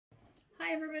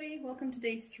Hi everybody, welcome to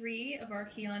day 3 of our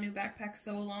Keanu backpack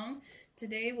sew along.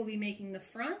 Today we'll be making the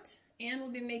front and we'll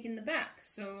be making the back.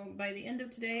 So by the end of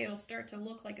today it'll start to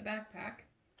look like a backpack.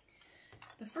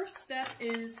 The first step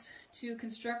is to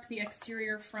construct the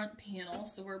exterior front panel,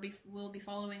 so we'll be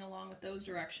following along with those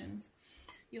directions.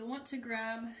 You'll want to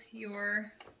grab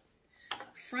your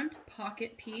front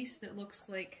pocket piece that looks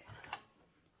like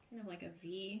kind of like a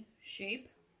V shape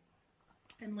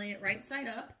and lay it right side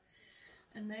up.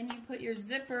 And then you put your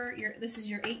zipper, this is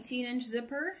your 18-inch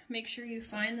zipper. Make sure you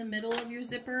find the middle of your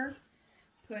zipper,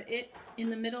 put it in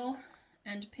the middle,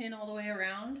 and pin all the way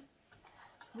around.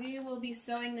 We will be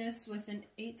sewing this with an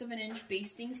 1/8 of an inch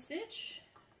basting stitch.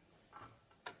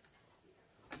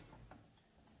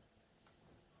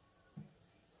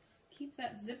 Keep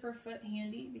that zipper foot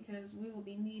handy because we will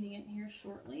be needing it here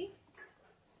shortly.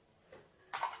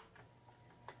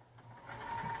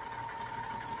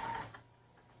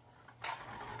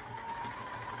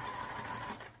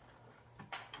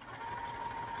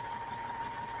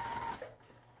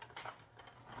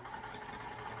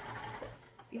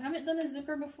 If you haven't done a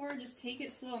zipper before, just take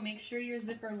it slow. Make sure your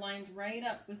zipper lines right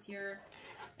up with your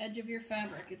edge of your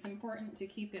fabric. It's important to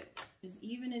keep it as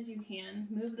even as you can.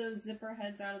 Move those zipper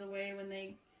heads out of the way when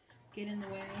they get in the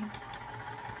way.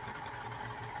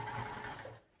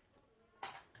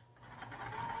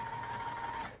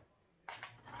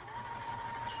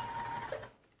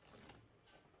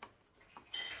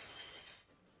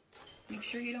 Make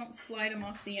sure you don't slide them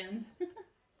off the end.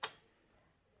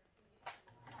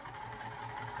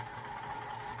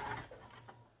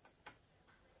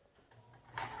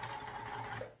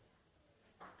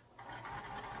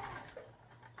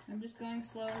 I'm just going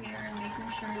slow here and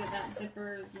making sure that that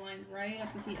zipper is lined right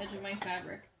up with the edge of my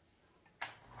fabric.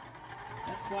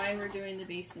 That's why we're doing the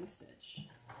basting stitch.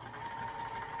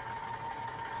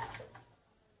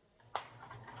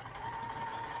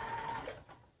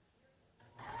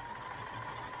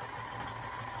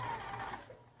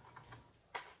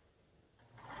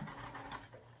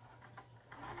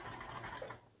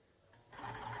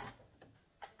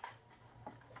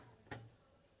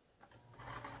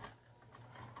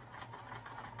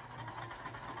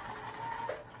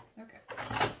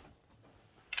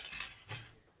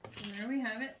 There we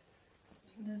have it,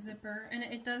 the zipper, and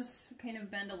it does kind of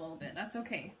bend a little bit. That's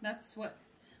okay. That's what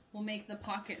will make the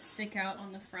pocket stick out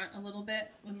on the front a little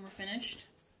bit when we're finished.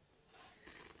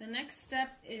 The next step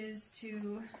is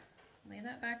to lay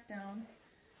that back down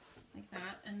like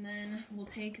that, and then we'll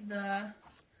take the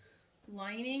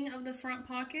lining of the front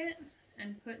pocket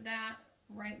and put that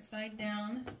right side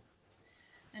down,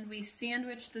 and we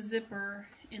sandwich the zipper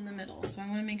in the middle. So I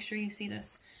want to make sure you see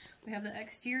this. We have the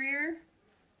exterior,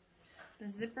 the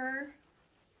zipper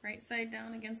right side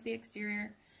down against the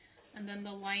exterior, and then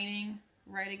the lining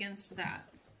right against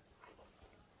that.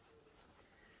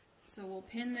 So we'll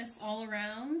pin this all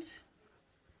around.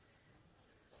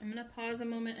 I'm going to pause a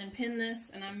moment and pin this,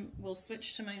 and we'll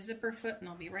switch to my zipper foot and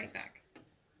I'll be right back.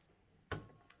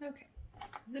 Okay,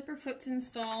 zipper foot's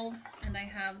installed and I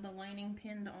have the lining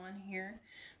pinned on here.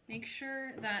 Make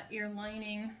sure that your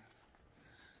lining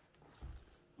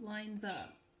lines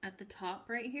up at the top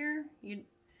right here. You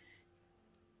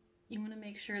want to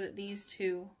make sure that these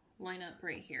two line up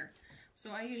right here.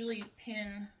 So I usually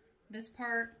pin this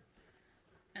part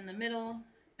and the middle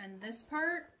and this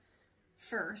part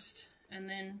first, and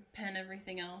then pin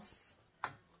everything else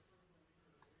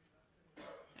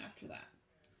after that.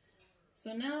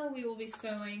 So now we will be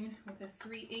sewing with a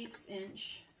 3/8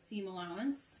 inch seam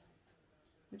allowance,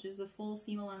 which is the full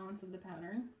seam allowance of the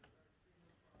pattern.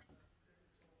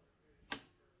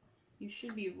 You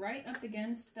should be right up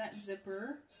against that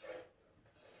zipper,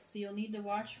 so you'll need to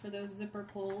watch for those zipper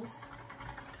pulls.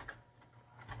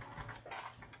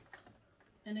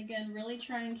 And again, really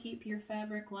try and keep your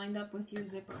fabric lined up with your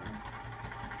zipper.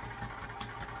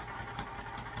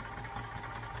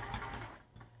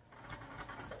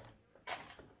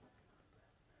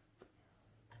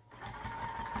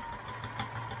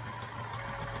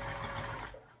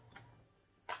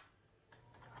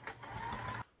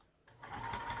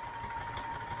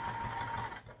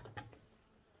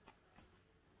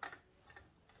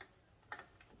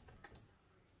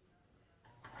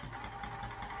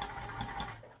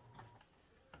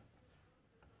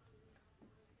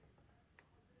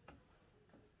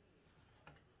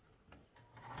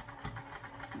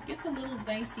 It gets a little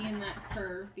dicey in that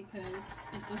curve because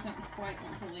it doesn't quite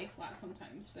want to lay flat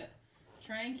sometimes, but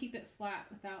try and keep it flat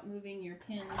without moving your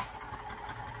pins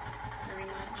very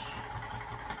much.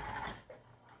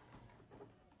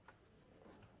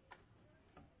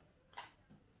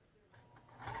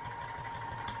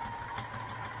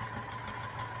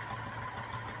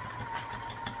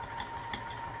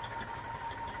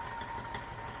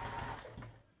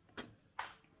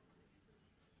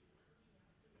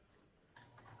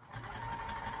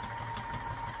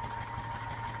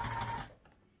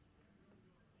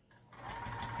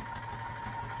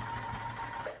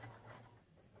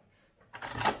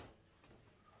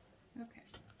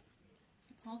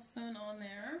 sewn on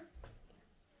there.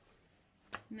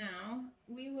 Now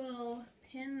we will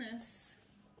pin this,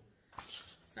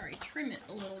 trim it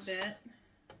a little bit.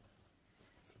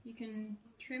 You can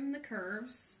trim the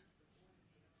curves.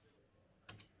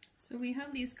 So we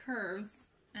have these curves,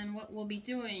 and what we'll be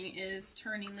doing is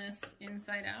turning this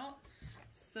inside out.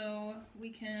 So we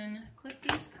can clip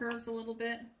these curves a little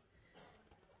bit.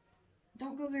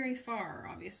 Don't go very far,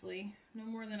 obviously, no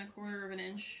more than 1/4 of an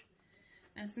inch.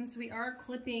 And since we are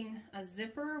clipping a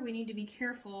zipper, we need to be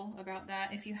careful about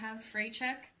that. If you have fray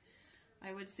check,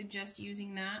 I would suggest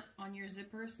using that on your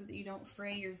zipper so that you don't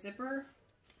fray your zipper.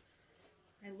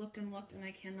 I looked and looked and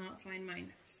I cannot find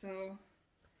mine, so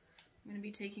I'm going to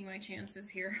be taking my chances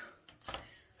here.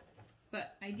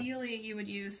 But ideally you would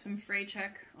use some fray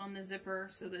check on the zipper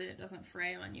so that it doesn't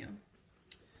fray on you.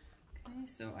 Okay,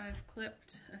 so I've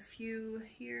clipped a few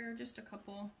here, just a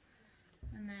couple,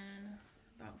 and then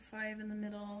about 5 in the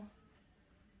middle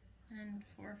and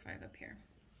 4 or 5 up here.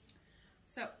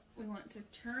 So we want to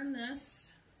turn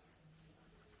this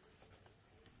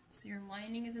so your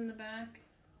lining is in the back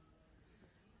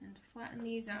and flatten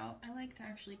these out. I like to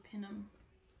actually pin them.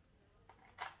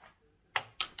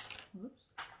 Whoops.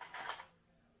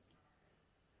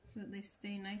 So that they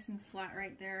stay nice and flat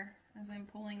right there as I'm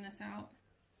pulling this out.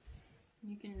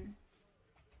 You can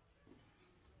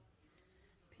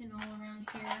pin all around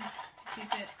here to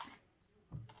keep it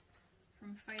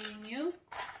from fighting you.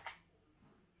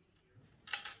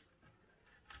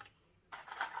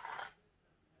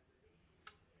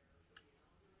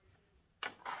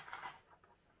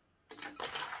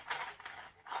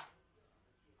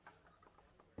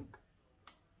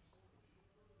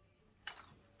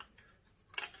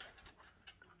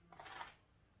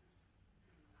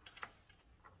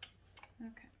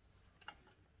 Okay.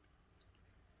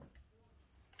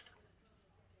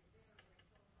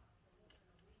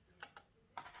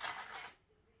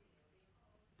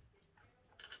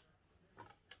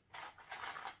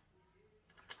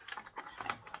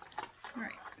 All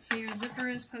right, so your zipper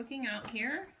is poking out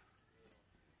here.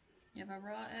 You have a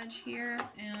raw edge here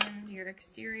and your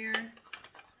exterior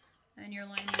and your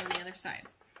lining on the other side.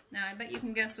 Now I bet you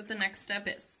can guess what the next step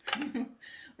is.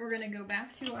 We're going to go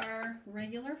back to our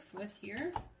regular foot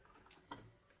here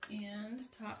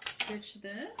and top stitch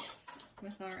this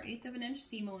with our 1/8 of an inch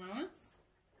seam allowance.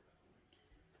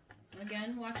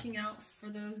 Again, watching out for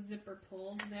those zipper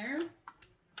pulls there.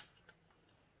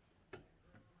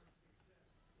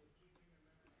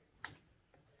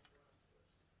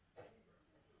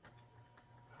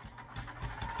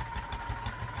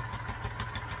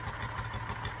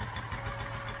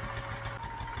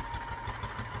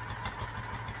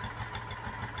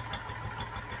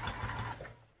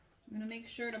 Make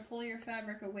sure to pull your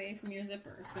fabric away from your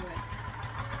zipper so it's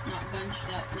not bunched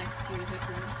up next to your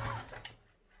zipper.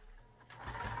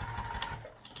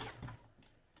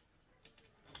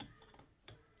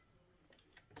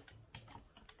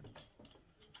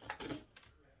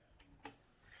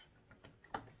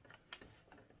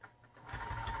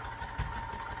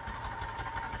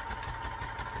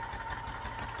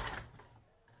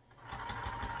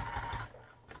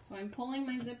 So I'm pulling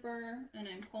my zipper and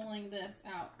I'm pulling this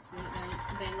out so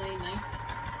that they lay nice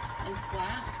and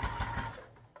flat.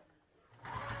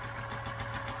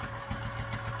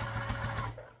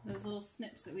 Those little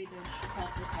snips that we did should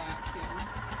help with that too.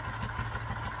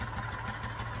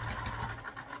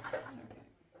 Okay.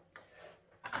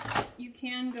 You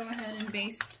can go ahead and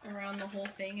baste around the whole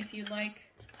thing if you'd like.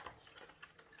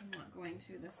 I'm not going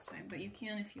to this time, but you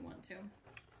can if you want to.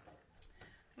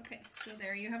 Okay, so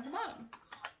there you have the bottom.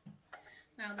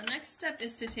 Now the next step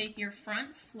is to take your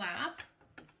front flap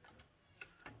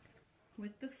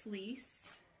with the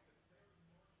fleece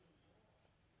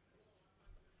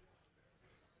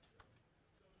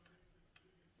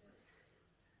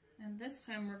and this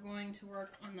time we're going to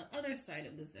work on the other side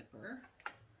of the zipper.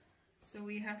 So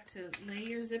we have to lay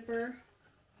your zipper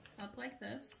up like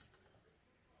this,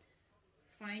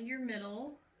 find your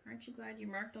middle. Aren't you glad you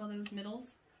marked all those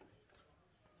middles?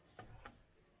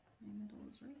 My middle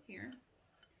is right here.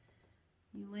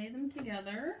 You lay them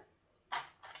together.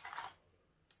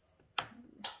 I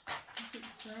keep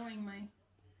throwing my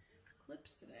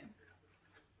clips today.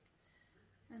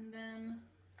 And then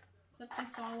clip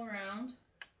this all around,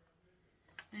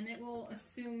 and it will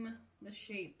assume the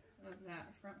shape of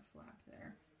that front flap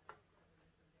there.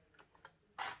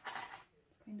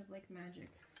 It's kind of like magic.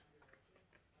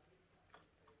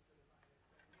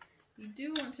 You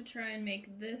do want to try and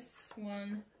make this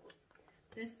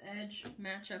edge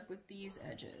match up with these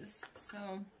edges.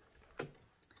 So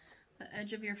the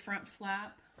edge of your front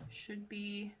flap should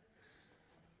be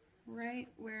right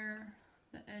where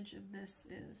the edge of this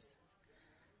is.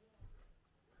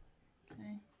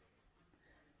 Okay.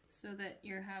 So that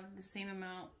you have the same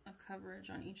amount of coverage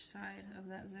on each side of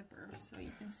that zipper, so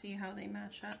you can see how they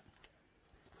match up.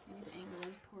 Maybe the angle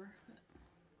is poor, but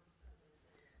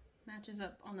matches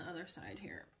up on the other side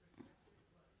here.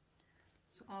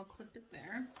 So I'll clip it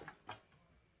there.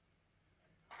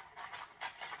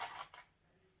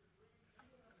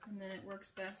 And then it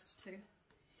works best to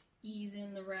ease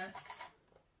in the rest.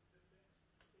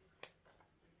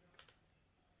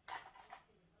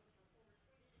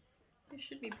 It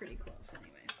should be pretty close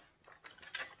anyways.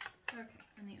 Okay,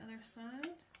 and the other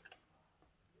side.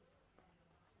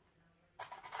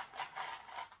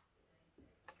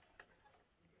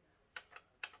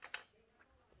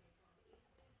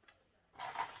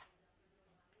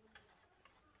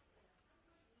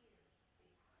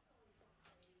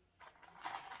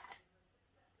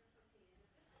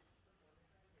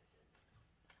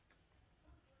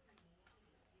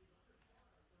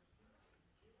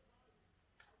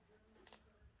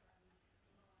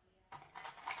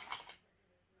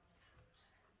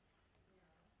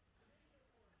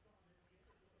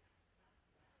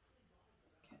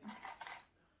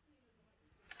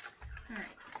 Alright,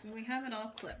 so we have it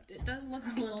all clipped. It does look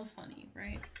a little funny,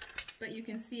 right? But you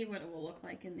can see what it will look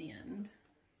like in the end.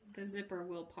 The zipper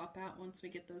will pop out once we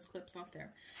get those clips off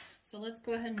there. So let's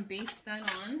go ahead and baste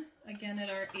that on, again at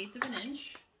our 1/8 of an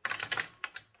inch.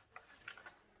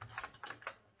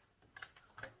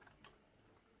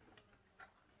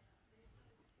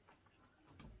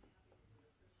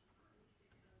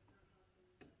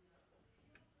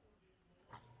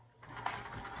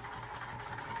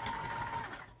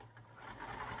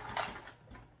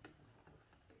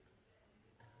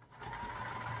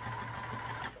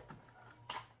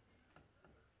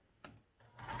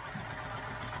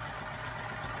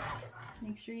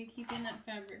 Make sure you're keeping that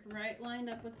fabric right lined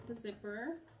up with the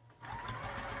zipper.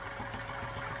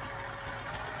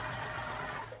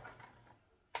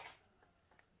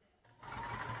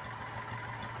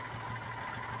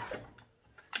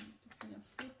 Just kind of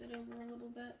flip it over a little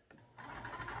bit.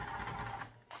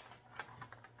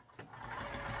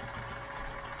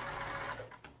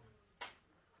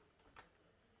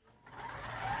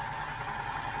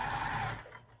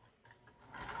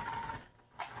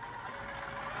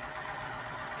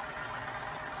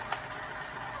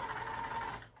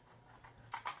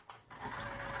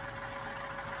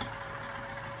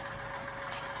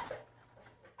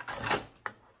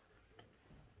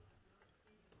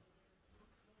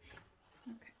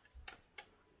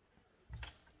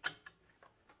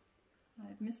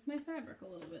 Missed my fabric a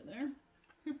little bit there.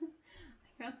 I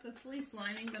got the fleece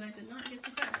lining, but I did not get the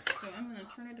fabric. So I'm going to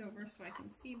turn it over so I can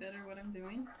see better what I'm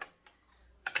doing.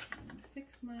 And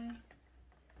fix my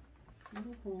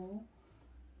little hole.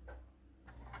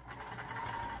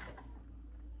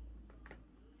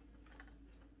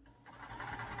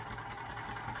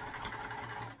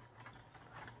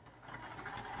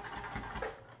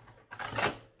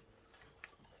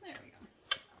 There we go.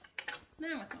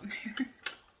 Now it's on there.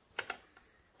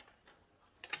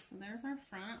 So there's our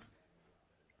front.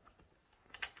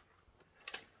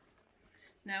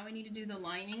 Now we need to do the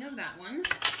lining of that one.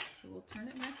 So we'll turn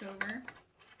it back over.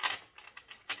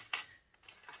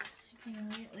 Kind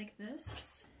of lay it like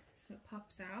this so it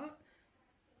pops out.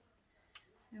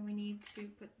 And we need to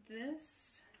put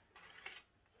this,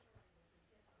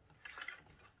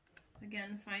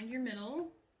 again, find your middle.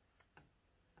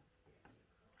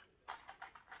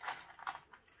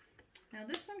 Now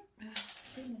this one, oh,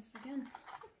 goodness, again.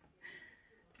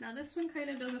 Now this one kind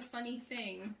of does a funny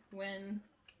thing when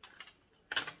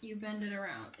you bend it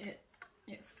around. It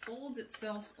folds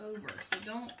itself over, so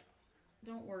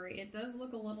don't worry. It does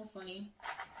look a little funny,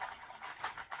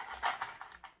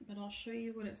 but I'll show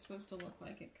you what it's supposed to look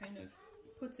like. It kind of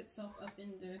puts itself up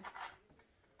into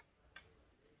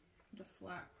the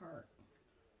flat part,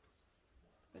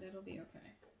 but it'll be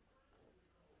okay.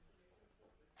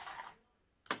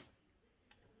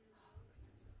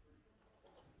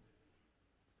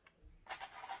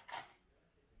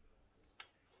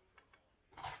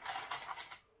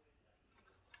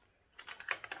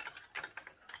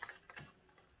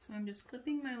 So I'm just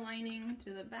clipping my lining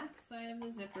to the back side of the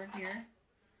zipper here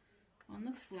on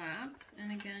the flap,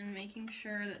 and again making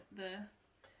sure that the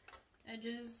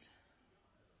edges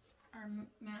are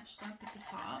matched up at the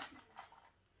top.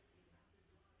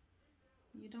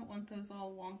 You don't want those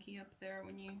all wonky up there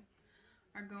when you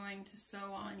are going to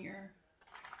sew on your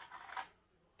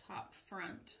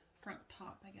front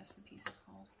top, I guess the piece is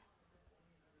called.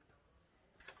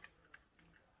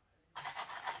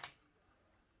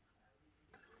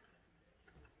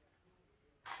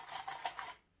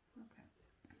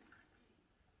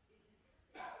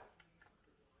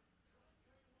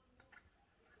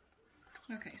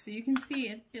 Okay, so you can see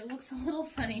it looks a little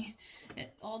funny.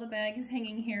 All the bag is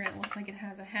hanging here. It looks like it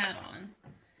has a hat on,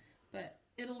 but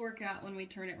it'll work out when we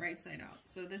turn it right side out.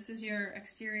 So this is your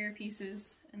exterior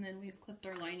pieces, and then we've clipped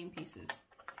our lining pieces.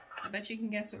 I bet you can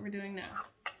guess what we're doing now.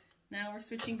 Now we're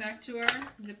switching back to our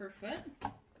zipper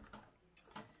foot,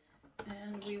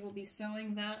 and we will be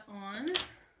sewing that on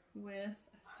with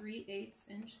a 3/8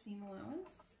 inch seam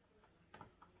allowance.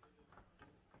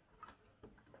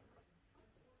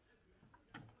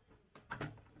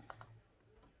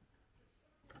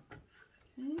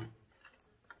 Okay.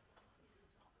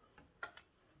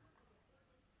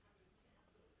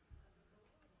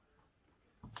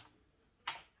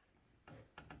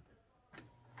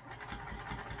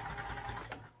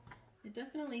 It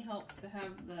definitely helps to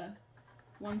have the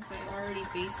one side already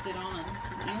basted on,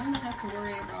 so that you only have to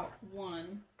worry about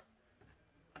one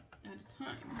at a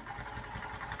time.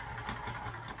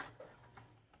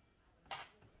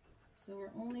 So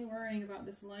we're only worrying about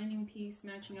this lining piece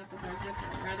matching up with our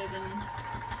zipper, rather than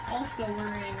also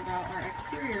worrying about our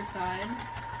exterior side.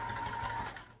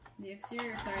 The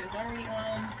exterior side is already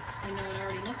on. We know it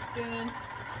already looks good.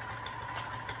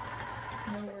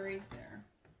 No worries there.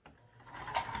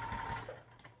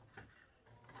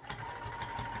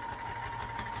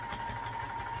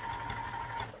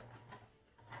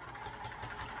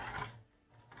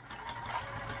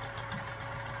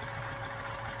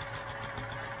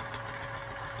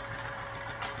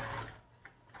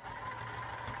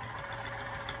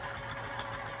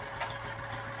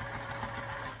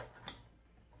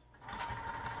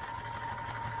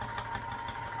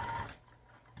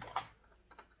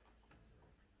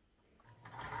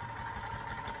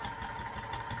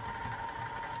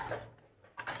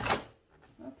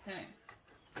 Okay,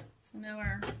 so now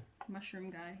our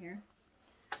mushroom guy here,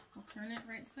 I'll turn it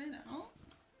right side out.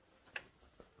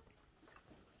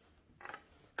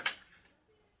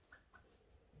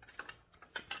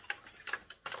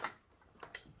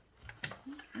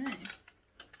 Okay,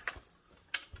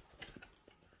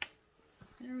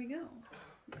 there we go.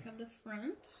 We have the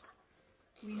front.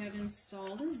 We have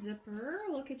installed a zipper.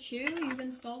 Look at you, you've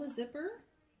installed a zipper.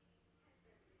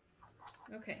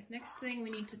 Okay, next thing we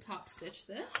need to top stitch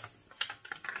this.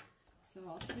 So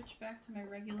I'll switch back to my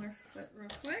regular foot real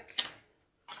quick.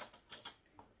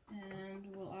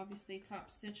 And we'll obviously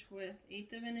top stitch with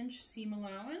 1/8 of an inch seam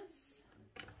allowance.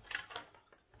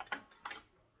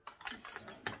 Let's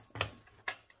start on this side.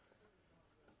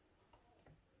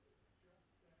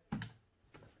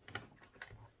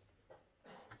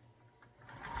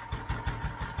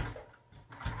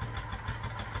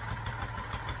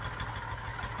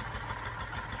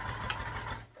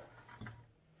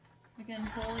 Again,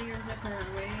 pull your zipper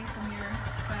away from your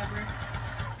fabric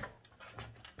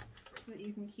so that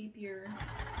you can keep your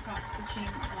top stitching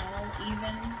all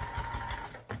even.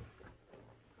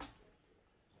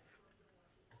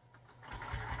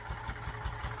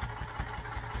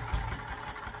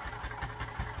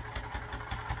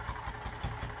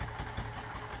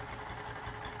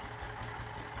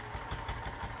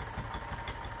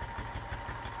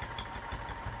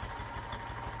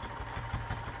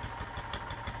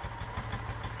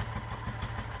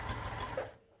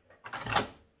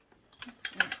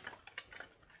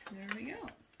 There we go.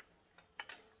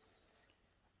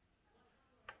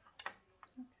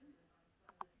 Okay.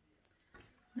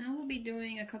 Now we'll be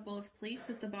doing a couple of pleats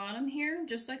at the bottom here,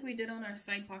 just like we did on our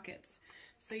side pockets.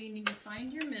 So you need to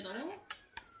find your middle.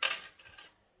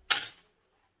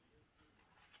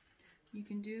 You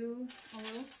can do a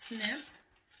little snip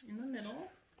in the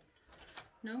middle,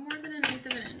 no more than 1/8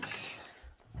 of an inch.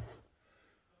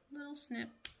 Little snip.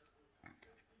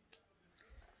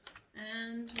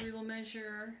 And we will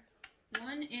measure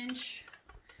 1 inch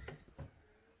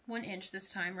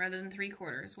this time rather than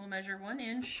 3/4. We'll measure 1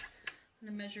 inch. I'm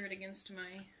going to measure it against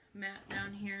my mat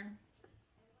down here.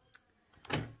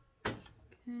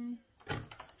 Okay.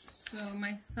 So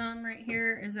my thumb right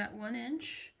here is at 1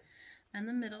 inch and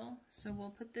the middle. So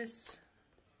we'll put this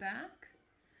back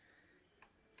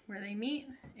where they meet.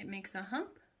 It makes a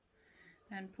hump,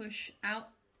 and push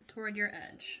out toward your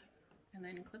edge. And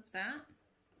then clip that.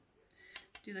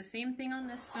 Do the same thing on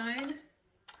this side.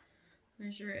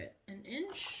 Measure it 1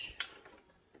 inch.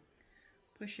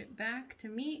 Push it back to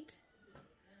meet.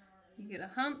 You get a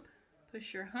hump.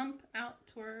 Push your hump out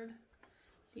toward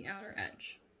the outer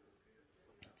edge.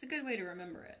 It's a good way to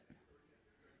remember it,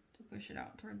 to push it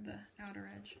out toward the outer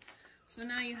edge. So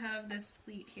now you have this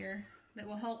pleat here that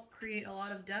will help create a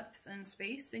lot of depth and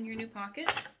space in your new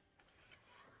pocket.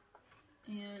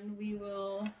 And we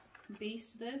will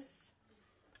baste this.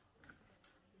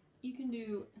 You can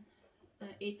do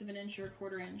 1/8 of an inch or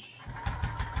 1/4 inch.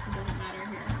 It doesn't matter.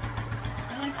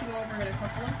 over it a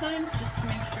couple of times just to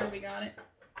make sure we got it.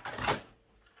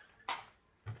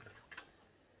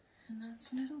 And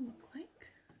that's what it'll look like.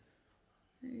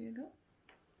 There you go.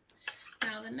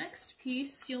 Now the next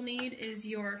piece you'll need is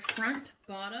your front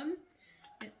bottom.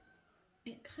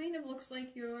 It kind of looks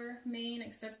like your mane,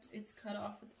 except it's cut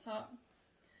off at the top.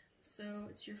 So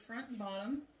it's your front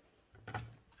bottom.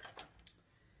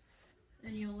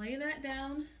 And you'll lay that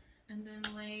down and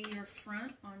then lay your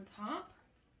front on top.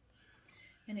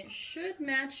 And it should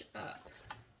match up.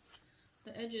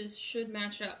 The edges should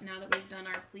match up now that we've done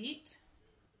our pleat.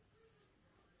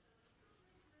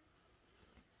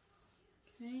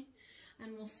 Okay,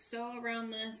 and we'll sew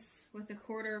around this with a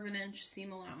 1/4 inch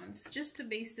seam allowance, just to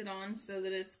baste it on so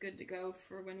that it's good to go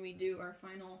for when we do our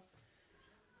final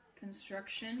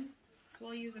construction. So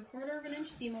I'll use a 1/4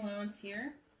 inch seam allowance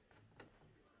here.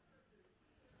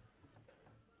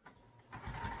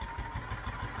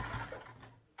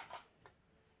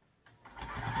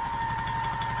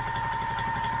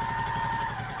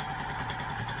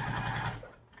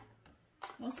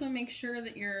 Also make sure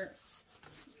that your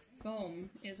foam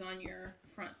is on your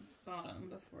front bottom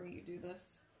before you do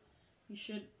this. You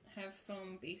should have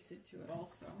foam basted to it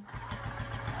also.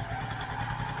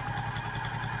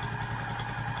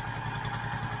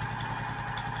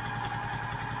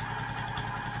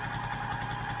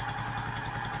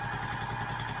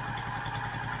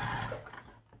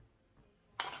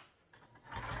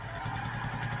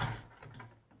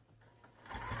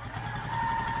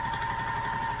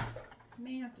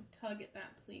 Tug at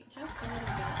that pleat just a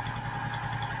little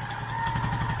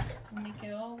bit. Make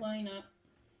it all line up.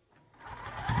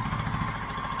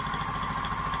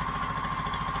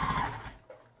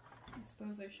 I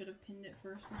suppose I should have pinned it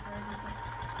first before I did this.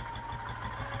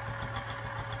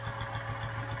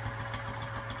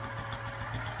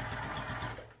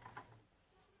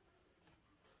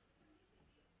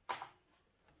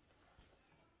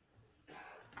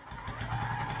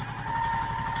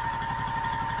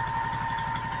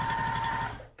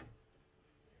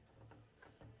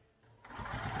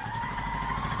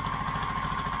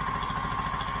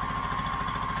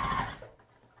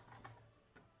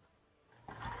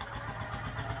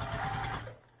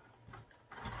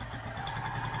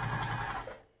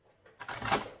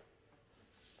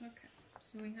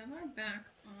 So we have our back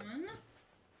on.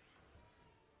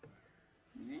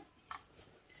 Right.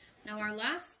 Now our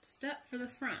last step for the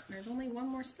front. There's only one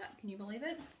more step. Can you believe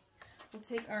it? We'll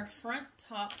take our front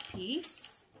top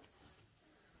piece.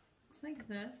 Looks like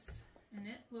this. And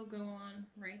it will go on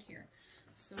right here.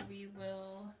 So we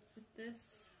will put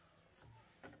this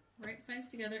right sides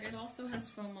together. It also has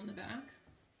foam on the back.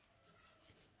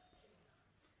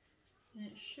 And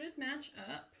it should match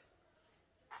up.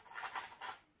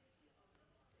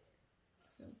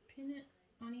 So pin it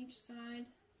on each side,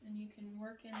 and you can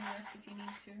work in the rest if you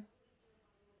need to.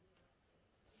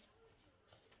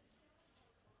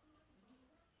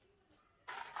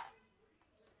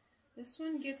 This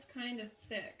one gets kind of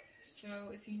thick,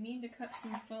 so if you need to cut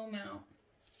some foam out,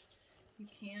 you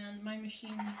can. My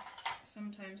machine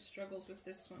sometimes struggles with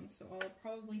this one, so I'll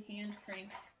probably hand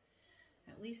crank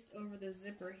at least over the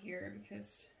zipper here,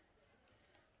 because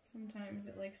sometimes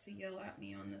it likes to yell at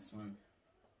me on this one.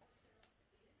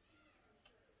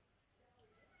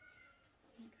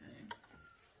 Okay,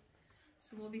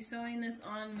 so we'll be sewing this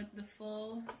on with the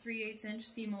full 3/8 inch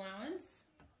seam allowance.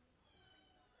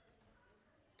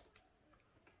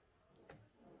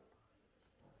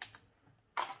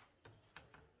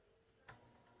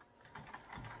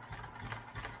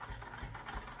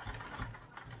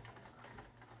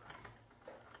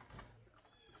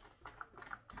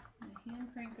 I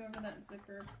hand crank over that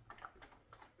zipper.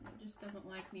 It just doesn't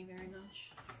like me very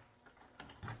much.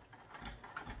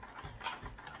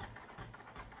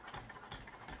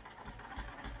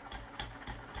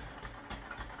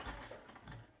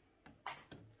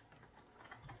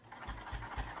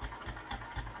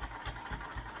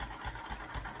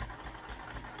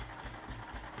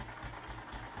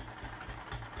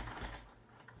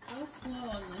 Go slow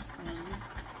on this one.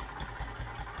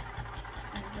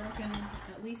 I've broken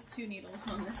at least 2 needles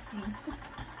on this seam.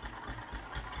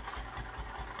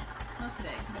 Not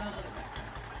today, but on other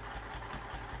backpacks.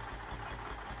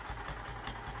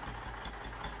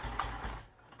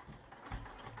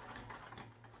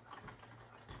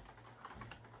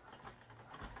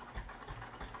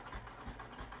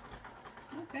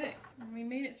 Okay, and we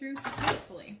made it through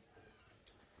successfully.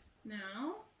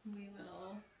 Now we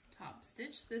will top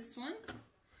stitch this one,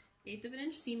 1/8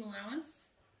 inch seam allowance.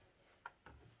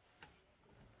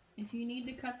 If you need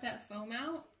to cut that foam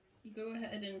out, you go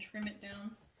ahead and trim it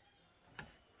down.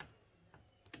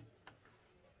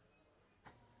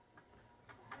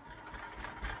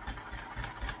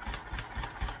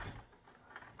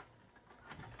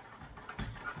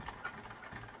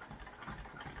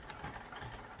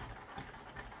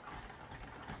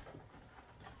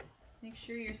 Make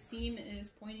sure your seam is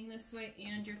pointing this way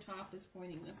and your top is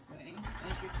pointing this way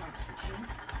as you're top stitching.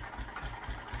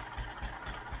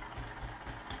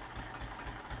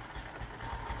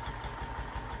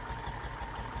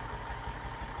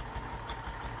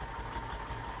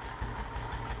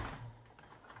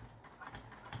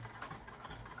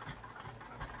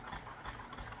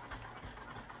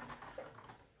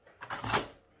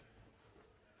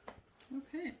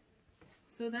 Okay,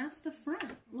 so that's the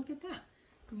front. Look at that.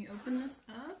 When you open this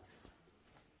up,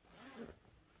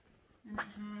 and it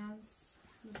has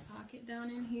the pocket down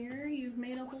in here, you've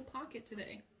made a whole pocket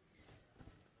today.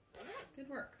 Good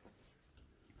work.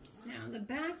 Now the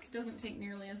back doesn't take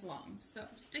nearly as long, so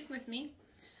stick with me.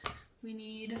 We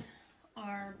need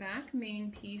our back main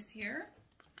piece here.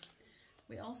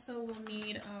 We also will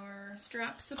need our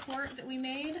strap support that we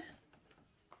made.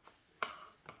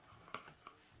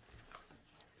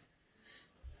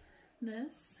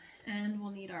 This, and we'll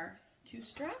need our 2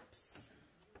 straps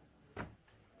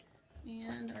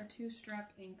and our 2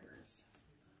 strap anchors.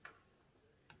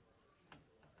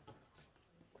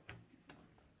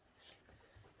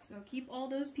 So keep all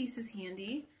those pieces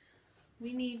handy.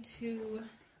 We need to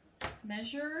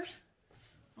measure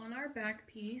on our back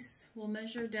piece. We'll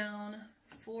measure down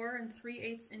 4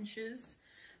 3/8 inches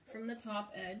from the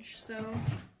top edge. So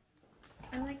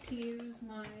I like to use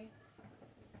my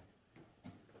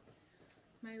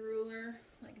ruler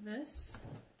like this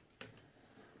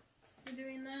for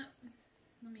doing that.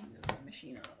 Let me move the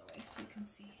machine out of the way so you can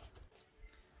see.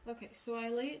 Okay, so I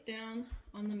lay it down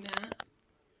on the mat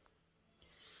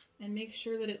and make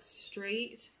sure that it's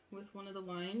straight with one of the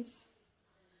lines.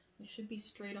 It should be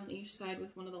straight on each side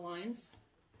with one of the lines.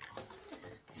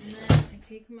 And then I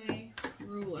take my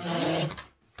ruler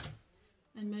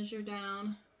and measure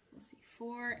down, let's see,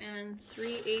 4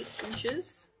 3/8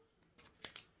 inches.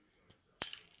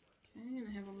 Okay, and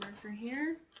I have a marker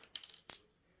here.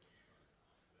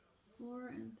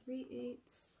 4 3/8.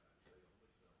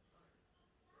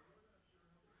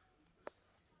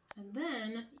 And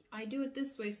then I do it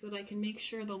this way so that I can make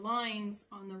sure the lines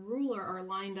on the ruler are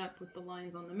lined up with the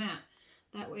lines on the mat.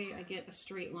 That way I get a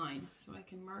straight line. So I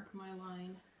can mark my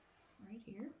line right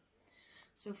here.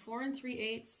 So 4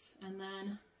 3/8 and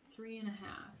then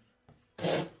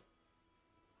 3.5.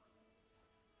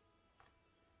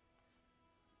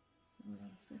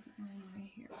 Second line right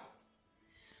here.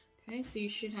 Okay, so you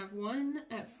should have one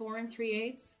at 4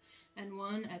 3/8 and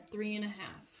one at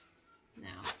 3.5.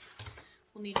 Now,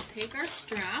 we'll need to take our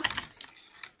straps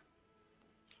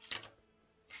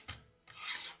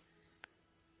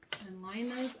and line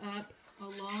those up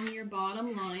along your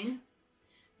bottom line.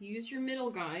 Use your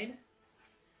middle guide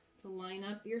to line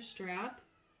up your strap.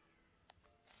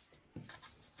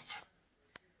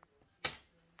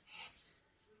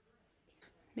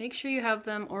 Make sure you have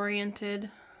them oriented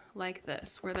like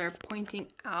this, where they're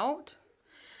pointing out,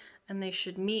 and they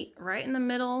should meet right in the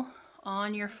middle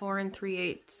on your 4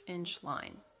 3/8 inch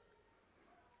line.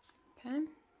 Okay.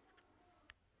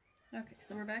 Okay,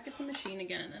 so we're back at the machine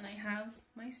again, and I have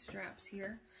my straps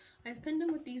here. I've pinned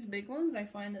them with these big ones. I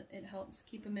find that it helps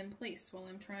keep them in place while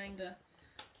I'm trying to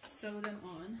sew them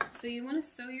on. So you want to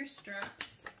sew your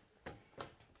straps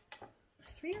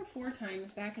 3 or 4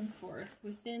 times back and forth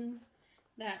within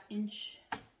that inch,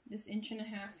 this 1.5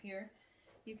 inches here.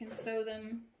 You can sew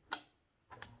them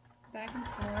back and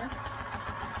forth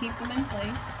to keep them in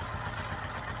place.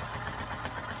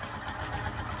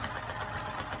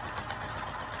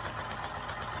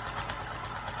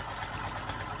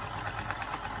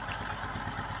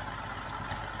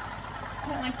 I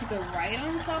don't like to go right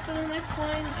on top of the next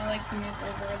line. I like to move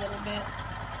over a little bit.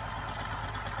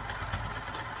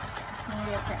 I'll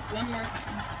go across one more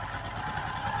time.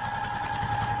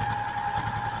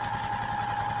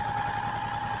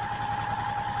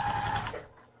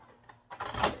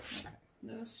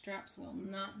 Those straps will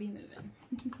not be moving.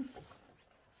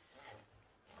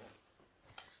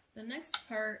 The next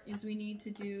part is we need to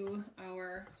do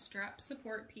our strap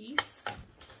support piece.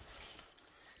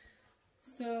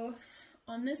 So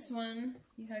on this one,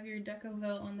 you have your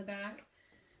Decoville on the back,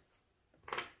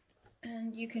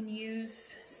 and you can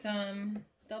use some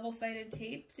double-sided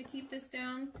tape to keep this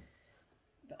down,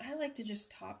 but I like to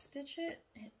just top stitch it,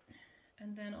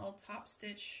 and then I'll top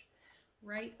stitch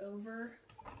right over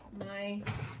my,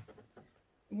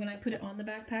 when I put it on the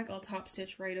backpack, I'll top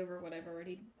stitch right over what I've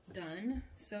already done.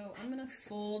 So I'm going to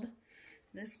fold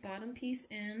this bottom piece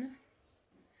in,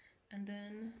 and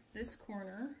then this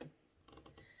corner,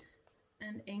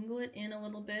 and angle it in a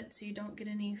little bit so you don't get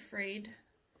any frayed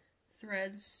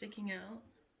threads sticking out.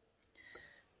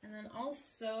 And then I'll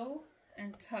sew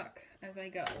and tuck as I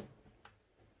go.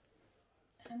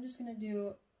 I'm just going to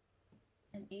do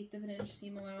an 1/8 of an inch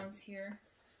seam allowance here,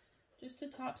 just to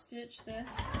top stitch this.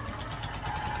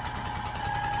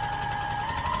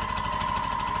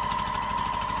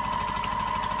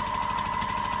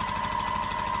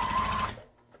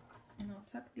 And I'll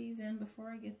tuck these in before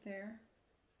I get there.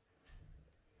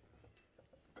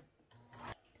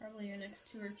 Probably your next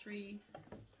two or three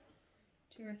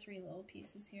little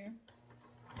pieces here.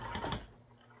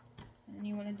 And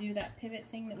you want to do that pivot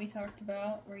thing that we talked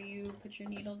about, where you put your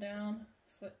needle down,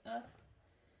 foot up,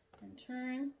 and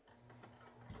turn.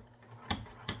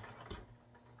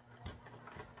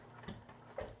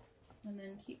 And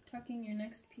then keep tucking your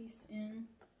next piece in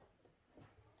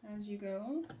as you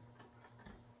go.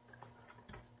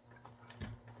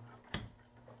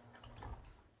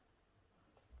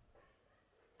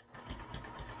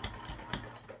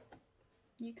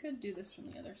 You could do this from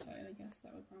the other side, I guess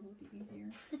that would probably be easier.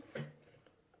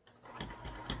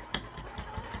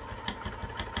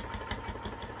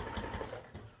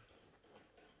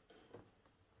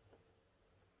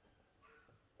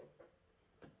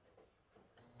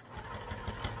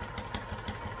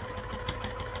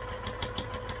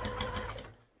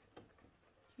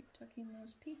 Keep tucking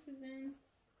those pieces in.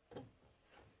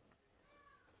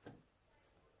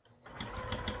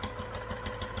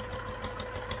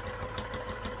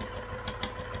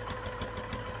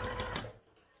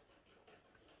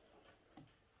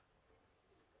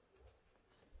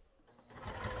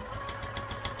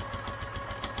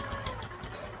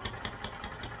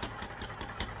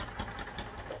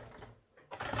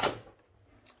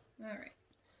 Alright,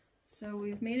 so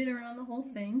we've made it around the whole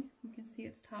thing. You can see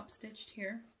it's top stitched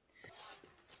here.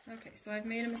 Okay, so I've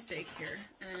made a mistake here,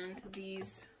 and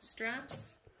these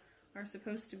straps are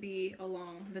supposed to be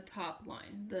along the top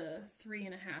line, the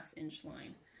 3.5 inch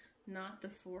line, not the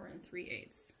 4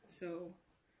 3/8. So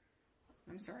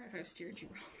I'm sorry if I've steered you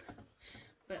wrong,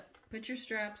 but put your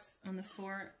straps on the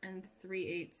 4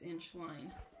 3/8 inch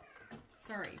line.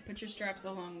 Sorry, put your straps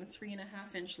along the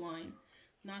 3.5 inch line,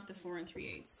 not the 4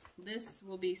 3/8. This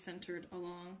will be centered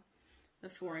along the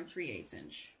 4 3/8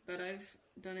 inch, but I've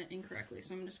done it incorrectly,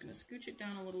 so I'm just going to scooch it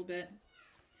down a little bit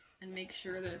and make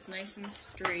sure that it's nice and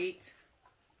straight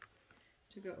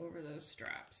to go over those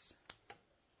straps.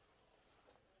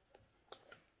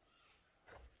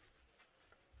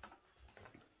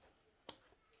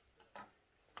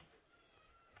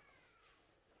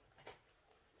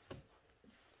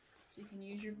 So you can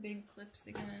use your big clips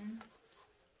again.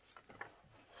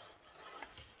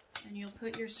 And you'll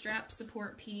put your strap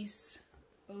support piece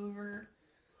over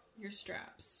your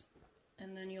straps.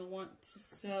 And then you'll want to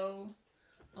sew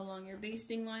along your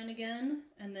basting line again,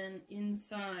 and then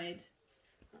inside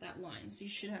that line. So you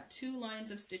should have 2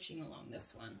 lines of stitching along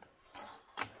this one.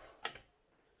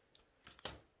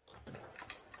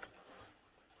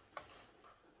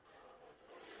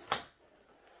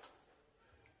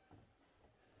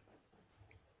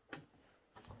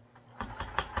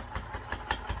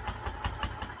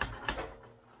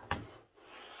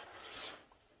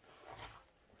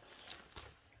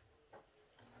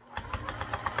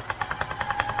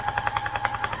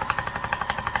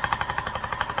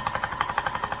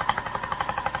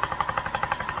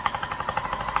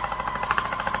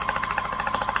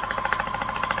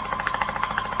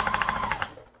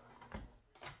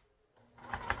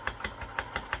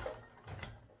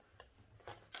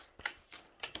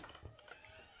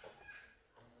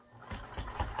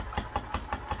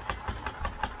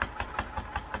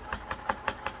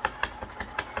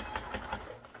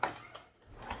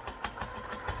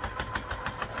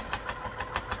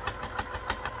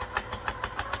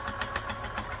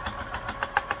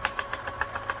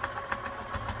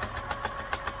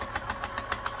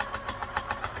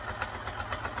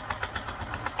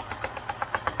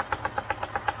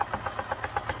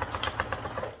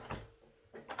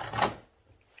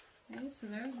 So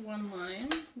there's one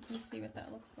line. You can see what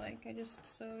that looks like. I just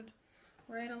sewed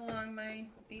right along my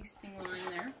basting line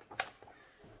there.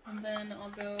 And then I'll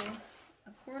go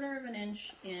 1/4 of an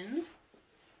inch in.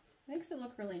 Makes it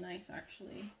look really nice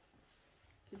actually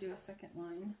to do a second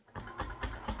line.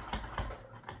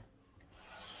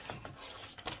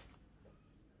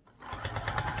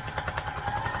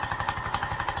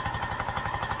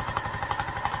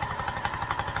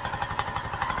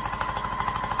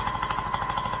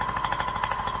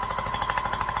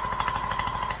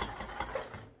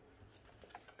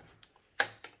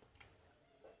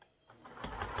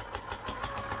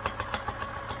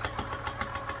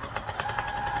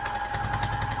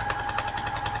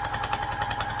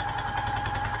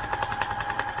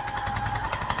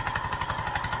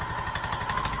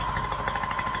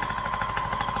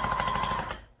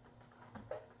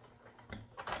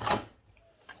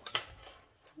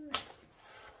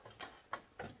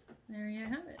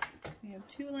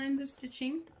 2 lines of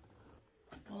stitching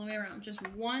all the way around. Just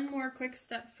one more quick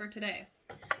step for today.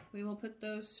 We will put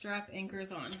those strap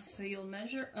anchors on. So you'll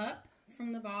measure up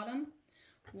from the bottom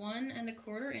 1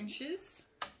 1/4 inches.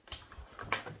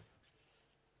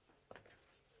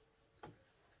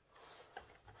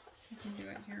 I can do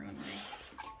it here on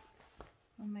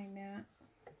my mat.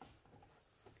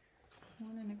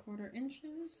 1 1/4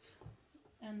 inches,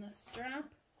 and the strap.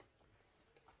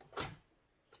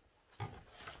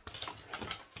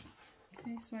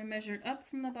 Okay, so I measured up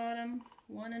from the bottom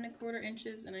 1 1/4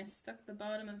 inches, and I stuck the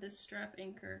bottom of this strap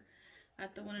anchor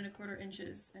at the 1 1/4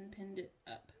 inches and pinned it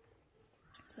up.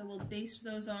 So we'll baste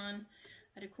those on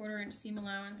at a 1/4 inch seam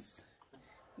allowance.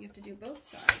 You have to do both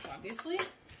sides, obviously.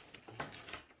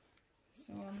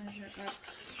 So I'll measure up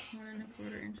 1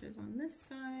 1/4 inches on this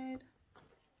side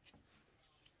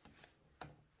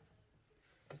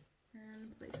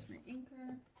and place my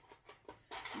anchor.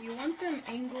 You want them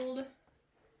angled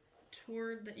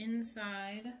toward the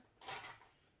inside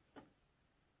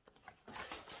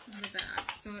of the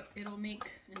back, so it'll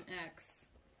make an X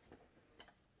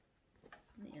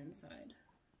on the inside.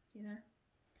 See there?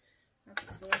 Okay,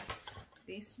 so let's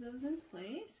baste those in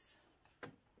place.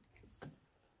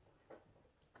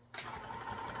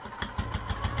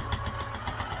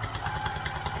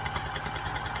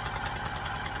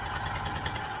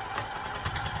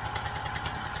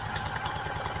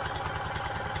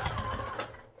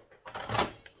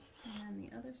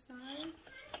 Side.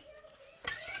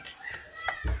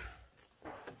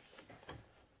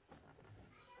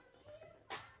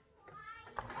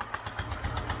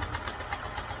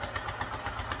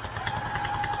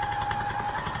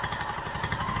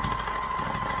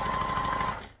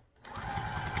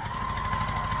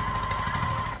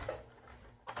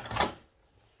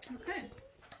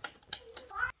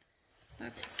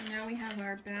 Okay, so now we have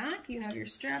our back. You have your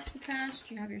straps attached,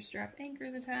 you have your strap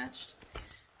anchors attached,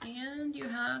 and you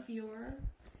have your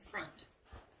front.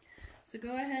 So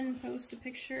go ahead and post a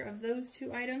picture of those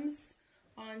 2 items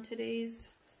on today's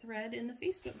thread in the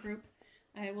Facebook group.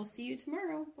 I will see you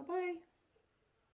tomorrow. Bye-bye.